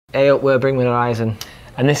Hey up, we're Bring Me the Horizon.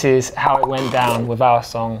 And this is how it went down with our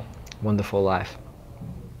song, Wonderful Life.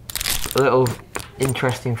 A little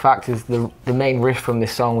interesting fact is the main riff from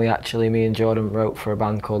this song me and Jordan wrote for a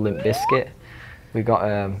band called Limp Bizkit. We got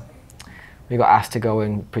asked to go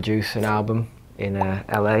and produce an album in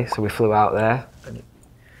LA, so we flew out there. And it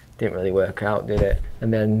didn't really work out, did it?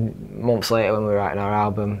 And then months later when we were writing our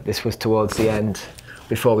album, this was towards the end,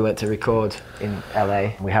 before we went to record in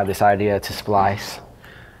LA, we had this idea to splice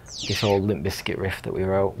this old Limp Bizkit riff that we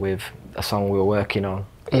wrote with a song we were working on.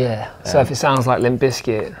 Yeah, so if it sounds like Limp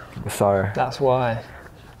Bizkit, sorry. That's why.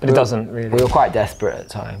 But it doesn't really. We were quite desperate at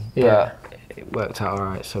the time, yeah. But it worked out all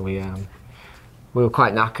right, so we were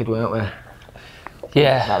quite knackered, weren't we?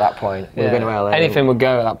 Yeah. At that point, we were going to LA. Anything would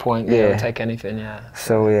go at that point. Yeah, we'd take anything. Yeah.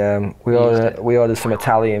 So we ordered some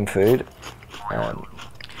Italian food.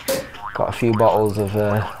 Got a few bottles of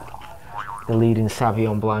the leading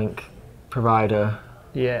Sauvignon Blanc provider.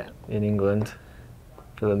 Yeah. In England,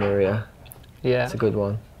 Villa Maria. Yeah. It's a good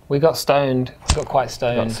one. We got stoned. We got quite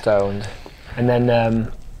stoned. Got stoned. And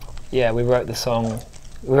then yeah, we wrote the song.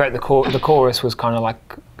 We wrote the chorus was kind of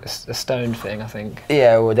like a stoned thing, I think.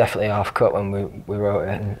 Yeah, we were definitely half cut when we wrote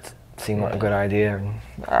it, and it seemed like a good idea. And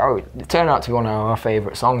it turned out to be one of our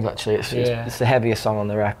favourite songs, actually. It's the heaviest song on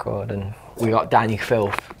the record, and we got Dani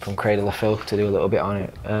Filth from Cradle of Filth to do a little bit on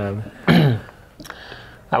it.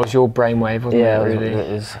 That was your brainwave, wasn't it? Yeah, really?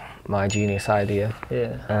 It was my genius idea.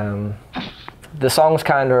 Yeah. The song's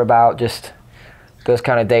kind of about just those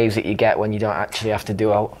kind of days that you get when you don't actually have to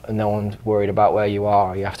do out and no one's worried about where you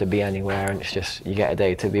are, or you have to be anywhere, and it's just, you get a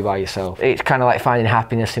day to be by yourself. It's kind of like finding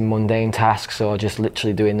happiness in mundane tasks or just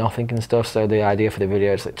literally doing nothing and stuff. So the idea for the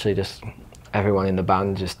video is literally just everyone in the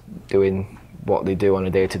band just doing what they do on a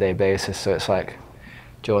day-to-day basis. So it's like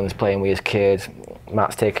Jordan's playing with his kids,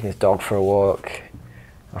 Matt's taking his dog for a walk,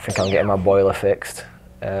 I think I'm getting my boiler fixed.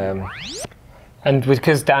 And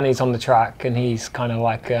because Danny's on the track and he's kind of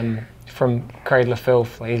like from Cradle of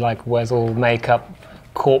Filth, he like wears all makeup,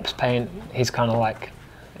 corpse paint. He's kind of like,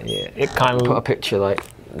 yeah. It kind of put a picture like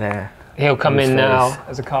there. He'll come in now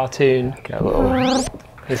as a cartoon.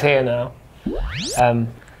 He's here now.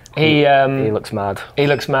 He looks mad. He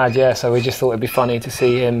looks mad, yeah. So we just thought it'd be funny to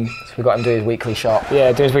see him. So we got him do his weekly shop.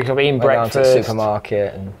 Yeah, do his weekly shop, eating breakfast. Down to the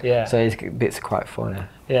supermarket, and yeah. So his bits are quite funny.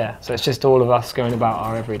 Yeah, so it's just all of us going about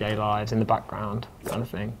our everyday lives in the background, kind of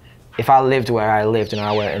thing. If I lived where I lived and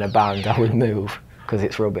I weren't in a band, I would move because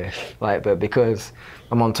it's rubbish. Like, but because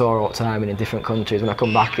I'm on tour all the time and in different countries, when I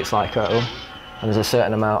come back, it's like, oh, and there's a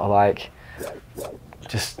certain amount of like,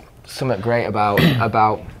 just something great about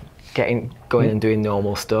going and doing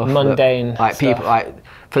normal stuff. Mundane like stuff. People, like,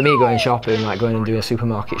 for me going shopping, like going and doing a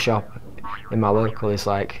supermarket shop in my local is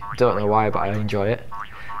like, I don't know why, but I enjoy it.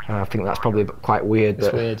 And I think that's probably quite weird.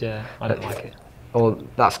 It's weird, yeah. I don't like it. Well,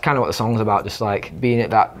 that's kind of what the song's about, just like being at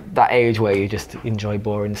that age where you just enjoy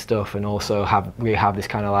boring stuff, and also we have this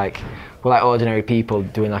kind of like, we're like ordinary people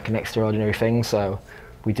doing like an extraordinary thing. So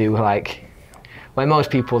we do like most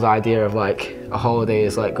people's idea of like a holiday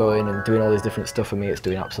is like going and doing all this different stuff. For me, it's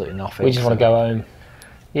doing absolutely nothing. We just want to go home.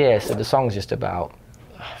 Yeah, so the song's just about,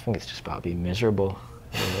 I think it's just about being miserable,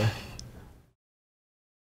 really.